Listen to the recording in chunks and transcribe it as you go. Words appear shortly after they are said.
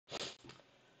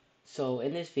So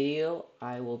in this video,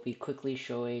 I will be quickly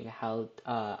showing how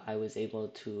I was able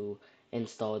to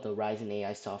install the Ryzen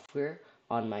AI software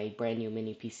on my brand new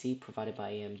mini PC provided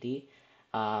by AMD,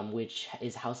 which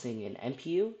is housing an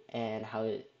NPU, and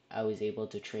I was able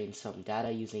to train some data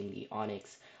using the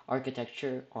ONNX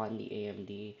architecture on the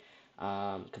AMD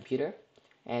computer.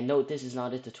 And note, this is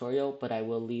not a tutorial, but I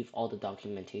will leave all the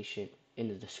documentation in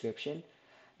the description.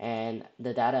 And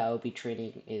the data I will be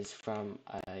training is from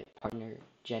a partner,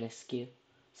 Geneseeq.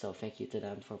 So thank you to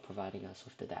them for providing us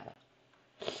with the data.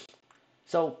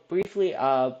 So briefly,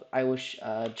 I will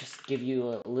just give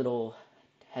you a little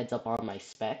heads up on my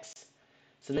specs.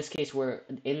 So in this case, we're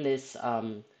in this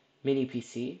mini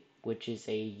PC, which is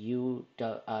a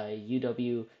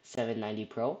UW790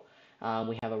 Pro.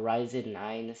 We have a Ryzen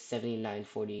 9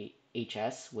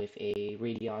 7940HS with a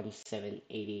Radeon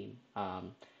 780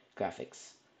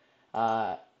 graphics.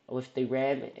 Uh, with the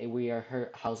RAM, we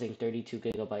are housing 32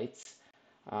 gigabytes.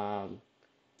 Um,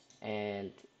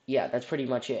 and yeah, that's pretty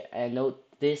much it. And note,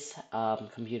 this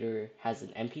computer has an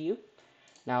NPU.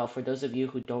 Now, for those of you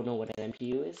who don't know what an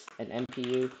NPU is, an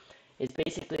NPU is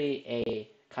basically a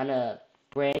kind of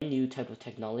brand new type of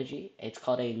technology. It's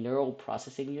called a neural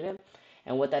processing unit.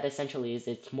 And what that essentially is,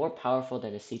 it's more powerful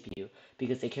than a CPU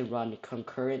because it can run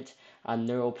concurrent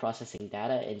neural processing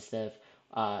data instead of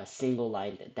single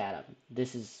line data.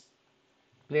 This is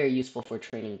very useful for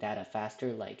training data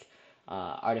faster, like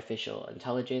artificial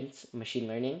intelligence, machine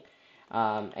learning.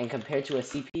 And compared to a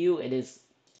CPU, it is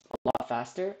a lot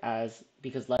faster as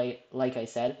because like I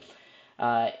said,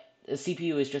 the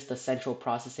CPU is just a central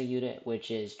processing unit,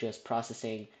 which is just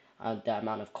processing the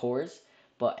amount of cores.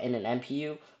 But in an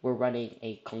NPU, we're running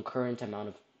a concurrent amount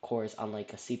of cores,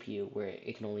 unlike a CPU where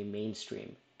it can only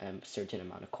mainstream a certain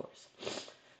amount of cores.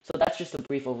 So that's just a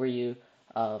brief overview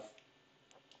of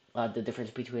the difference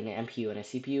between an NPU and a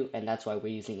CPU, and that's why we're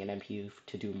using an NPU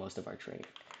to do most of our training.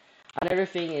 Another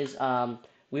thing is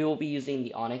we will be using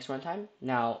the ONNX runtime.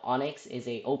 Now, ONNX is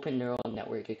a open neural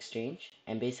network exchange,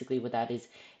 and basically what that is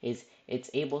it's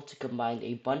able to combine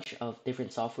a bunch of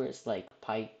different softwares like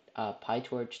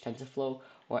PyTorch, TensorFlow,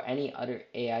 or any other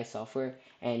AI software,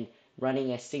 and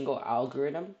running a single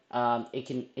algorithm.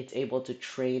 It's able to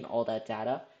train all that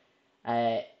data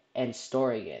uh, and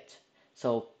storing it.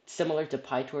 So similar to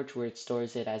PyTorch, where it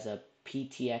stores it as a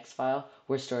PTX file,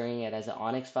 we're storing it as an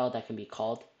ONNX file that can be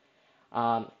called.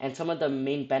 And some of the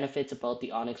main benefits about the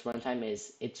ONNX runtime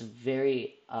is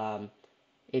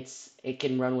it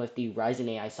can run with the Ryzen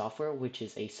AI software, which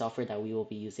is a software that we will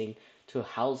be using to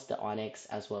house the ONNX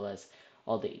as well as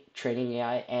all the training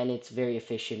AI, and it's very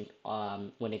efficient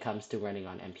when it comes to running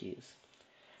on NPUs.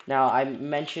 Now, I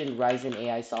mentioned Ryzen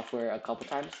AI software a couple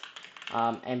times,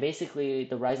 and basically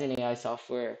the Ryzen AI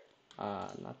software,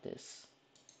 not this,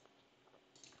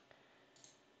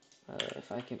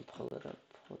 if I can pull it up,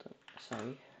 hold up,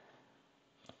 sorry.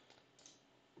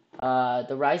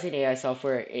 The Ryzen AI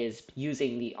software is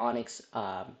using the ONNX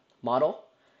model,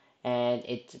 and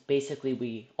it's basically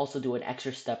we also do an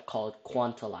extra step called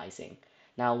quantizing.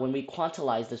 Now, when we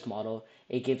quantize this model,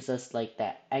 it gives us like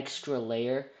that extra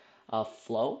layer of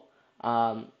flow.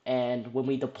 And when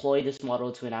we deploy this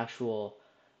model to an actual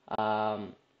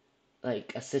um,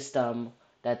 like a system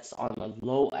that's on a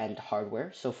low end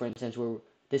hardware. So for instance,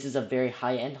 this is a very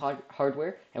high end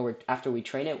hardware, and after we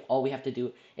train it, all we have to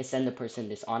do is send the person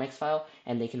this ONNX file,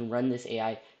 and they can run this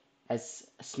AI as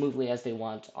smoothly as they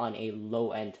want on a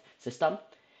low end system.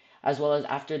 As well as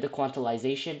after the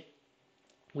quantization,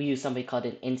 we use something called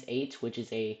an int8, which is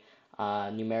a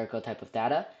numerical type of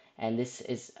data, and this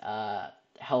is to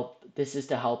help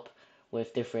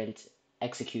with different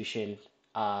executions,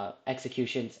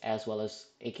 as well as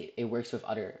it works with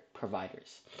other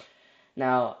providers.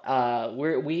 Now,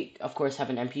 we of course have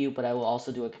an NPU, but I will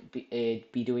also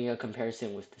be doing a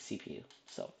comparison with the CPU.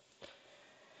 So,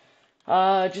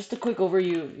 just a quick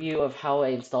overview of how I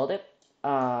installed it.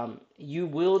 You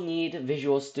will need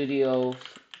Visual Studio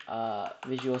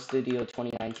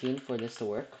 2019 for this to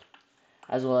work,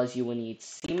 as well as you will need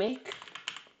CMake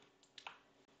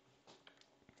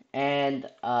and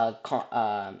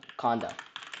Conda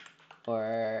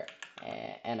or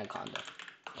Anaconda.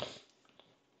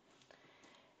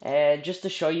 And just to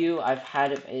show you, I've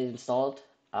had it installed.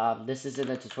 This isn't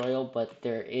a tutorial, but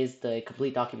there is the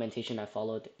complete documentation I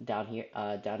followed down here,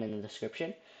 down in the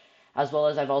description. As well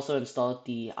as I've also installed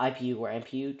the IPU or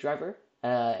NPU driver.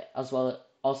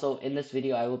 Also in this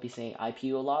video, I will be saying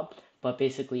IPU a lot, but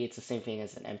basically it's the same thing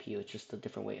as an NPU. It's just a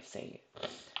different way of saying it.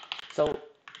 So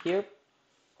here,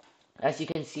 as you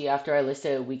can see, after I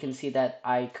listed it, we can see that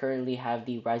I currently have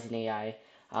the Ryzen AI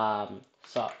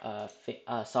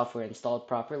software installed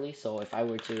properly. So if I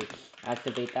were to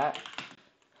activate that,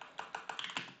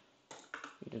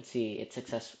 you can see it's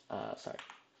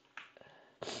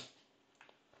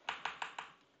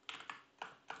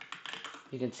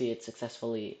you can see it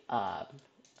successfully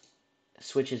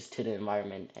switches to the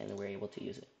environment, and we're able to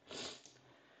use it.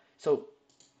 So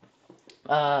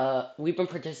we've been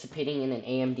participating in an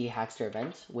AMD Hackster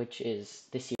event, which is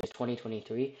this year's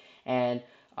 2023, and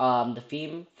the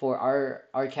theme for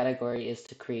our category is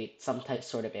to create some type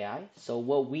sort of AI. So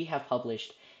what we have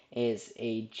published is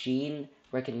a gene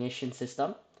recognition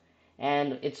system,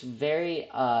 and it's very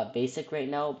basic right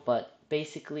now, but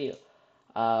basically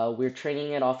we're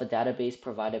training it off a database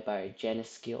provided by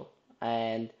Geneseeq,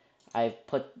 and I've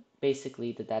put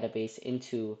basically the database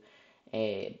into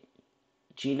a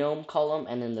genome column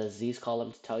and then the disease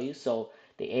column to tell you. So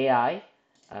the AI,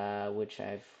 which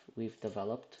we've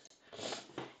developed,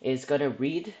 is gonna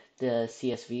read the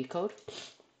CSV code,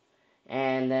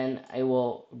 and then I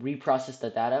will reprocess the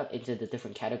data into the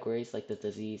different categories like the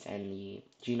disease and the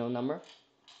genome number.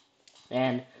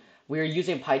 And we're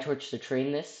using PyTorch to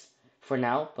train this for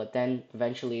now, but then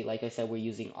eventually, like I said, we're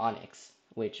using ONNX,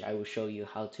 which I will show you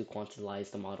how to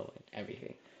quantize the model and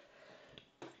everything.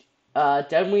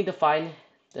 Then we define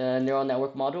the neural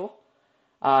network module.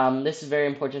 This is very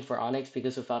important for ONNX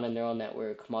because without a neural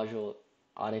network module,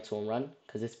 ONNX won't run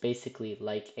because it's basically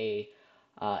like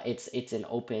it's an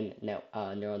open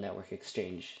neural network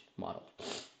exchange model.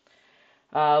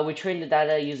 We train the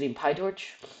data using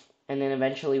PyTorch, and then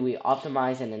eventually we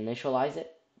optimize and initialize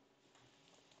it,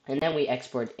 and then we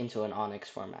export into an ONNX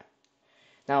format.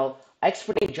 Now,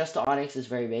 exporting just to ONNX is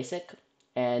very basic,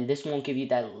 and this won't give you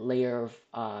that layer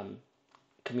of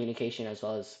communication as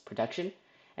well as protection.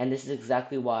 And this is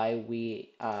exactly why we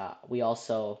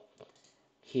also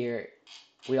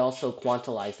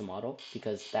quantize the model,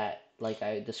 because that, like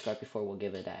I described before, will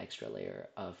give it that extra layer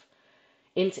of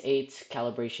int8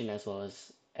 calibration as well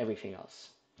as everything else.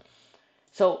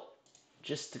 So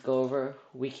just to go over,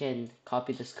 we can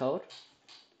copy this code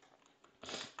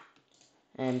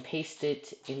and paste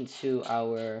it into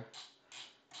our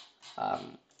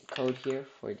code here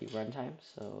for the runtime.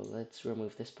 So let's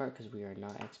remove this part because we are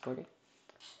not exporting.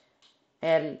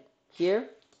 And here,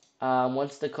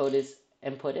 once the code is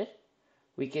inputted,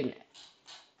 we can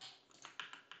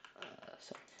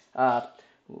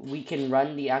we can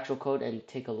run the actual code and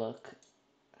take a look.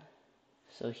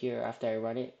 So here, after I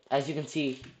run it, as you can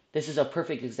see, this is a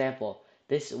perfect example.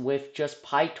 This, with just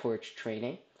PyTorch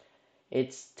training,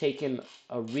 it's taken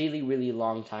a really, really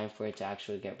long time for it to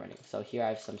actually get running. So here I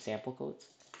have some sample codes.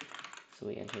 So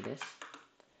we enter this.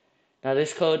 Now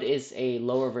this code is a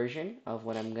lower version of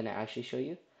what I'm going to actually show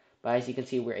you. But as you can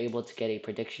see, we're able to get a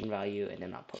prediction value and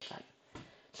an output value.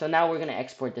 So now we're going to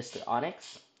export this to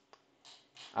ONNX.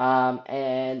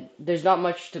 And there's not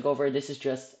much to go over. This is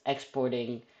just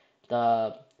exporting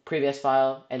the previous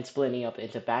file and splitting up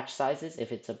into batch sizes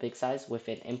if it's a big size with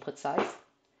an input size,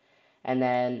 and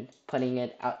then putting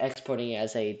it out, exporting it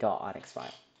as a .onx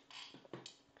file.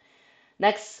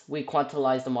 Next, we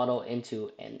quantize the model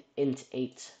into an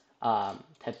int8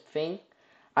 type thing.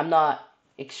 I'm not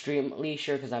extremely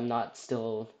sure because I'm not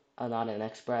an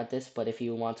expert at this, but if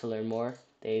you want to learn more,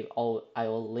 I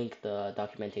will link the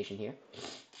documentation here.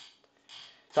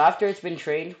 So after it's been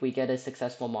trained, we get a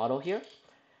successful model here.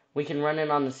 We can run it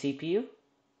on the CPU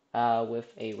with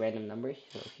a random number,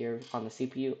 so here on the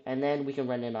CPU, and then we can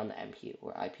run it on the NPU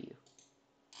or IPU.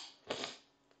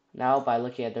 Now, by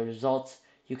looking at the results,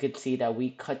 you can see that we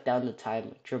cut down the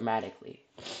time dramatically.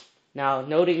 Now,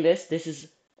 noting this is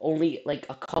only like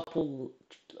a couple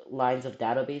lines of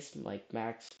database, like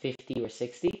max 50 or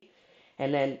 60.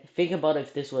 And then think about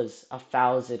if this was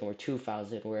 1,000 or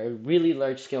 2,000, or a really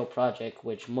large scale project,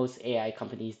 which most AI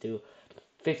companies do,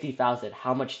 50,000,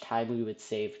 how much time we would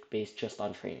save based just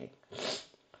on training.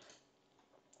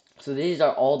 So these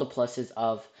are all the pluses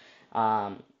of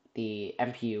the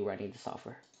NPU running the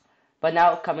software. But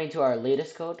now coming to our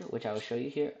latest code, which I will show you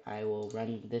here, I will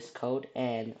run this code,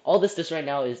 and all this right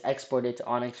now is exported to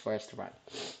ONNX for us to run.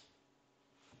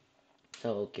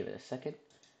 So give it a second.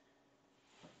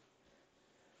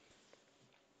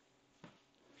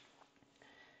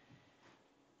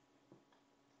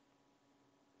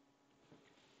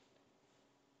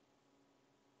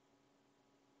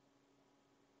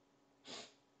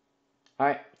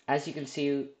 Alright, as you can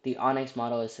see, the ONNX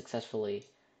model is successfully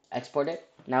exported.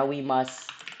 Now we must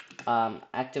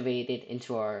activate it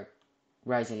into our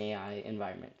Ryzen AI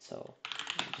environment. So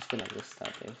I'm just going to list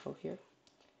out the info here.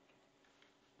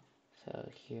 So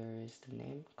here is the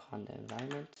name, conda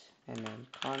environment, and then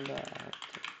conda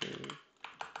activate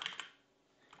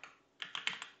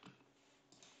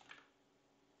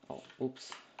Oh,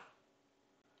 oops.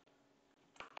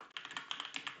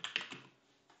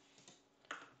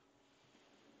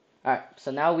 All right,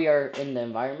 so now we are in the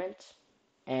environment,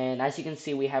 and as you can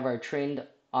see, we have our trained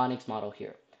ONNX model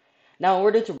here. Now, in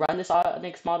order to run this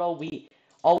ONNX model,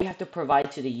 all we have to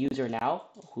provide to the user now,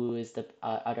 who is the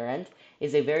other end,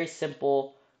 is a very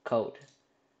simple code,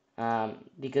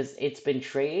 because it's been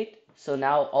trained. So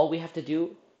now all we have to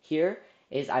do here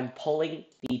is I'm pulling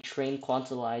the trained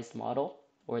quantized model,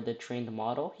 or the trained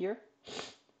model here.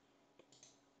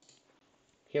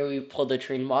 Here we pull the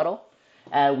trained model.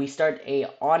 We start a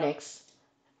ONNX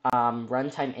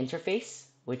runtime interface,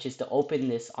 which is to open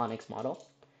this ONNX model.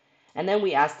 And then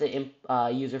we ask the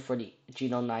user for the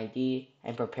genome ID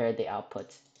and prepare the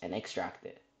output and extract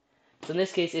it. So in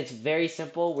this case, it's very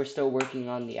simple. We're still working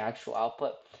on the actual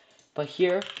output. But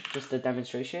here, just a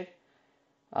demonstration.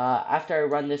 After I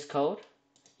run this code,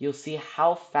 you'll see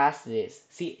how fast it is.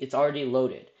 See, it's already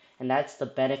loaded. And that's the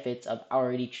benefits of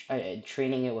already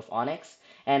training it with ONNX.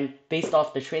 And based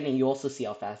off the training, you also see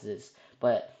how fast it is.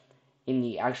 But in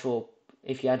the actual,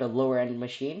 if you had a lower end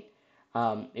machine,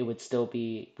 it would still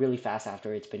be really fast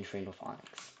after it's been trained with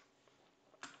ONNX.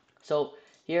 So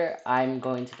here I'm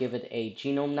going to give it a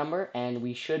genome number, and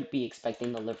we should be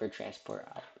expecting the liver transplant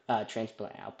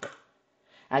output.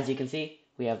 As you can see,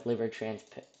 we have liver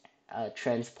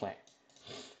transplant.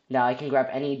 Now I can grab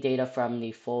any data from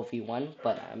the full V1,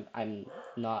 but I'm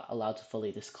not allowed to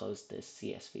fully disclose this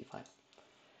CSV file.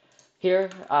 Here,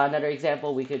 another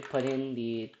example, we could put in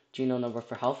the genome number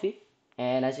for healthy,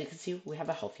 and as you can see, we have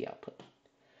a healthy output.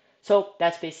 So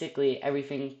that's basically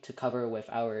everything to cover with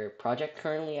our project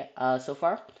currently so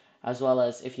far, as well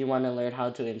as if you want to learn how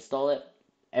to install it,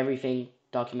 everything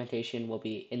documentation will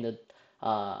be in the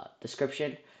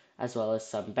description, as well as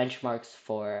some benchmarks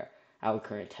for our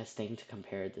current testing to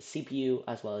compare the CPU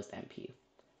as well as the NPU.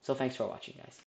 So thanks for watching, guys.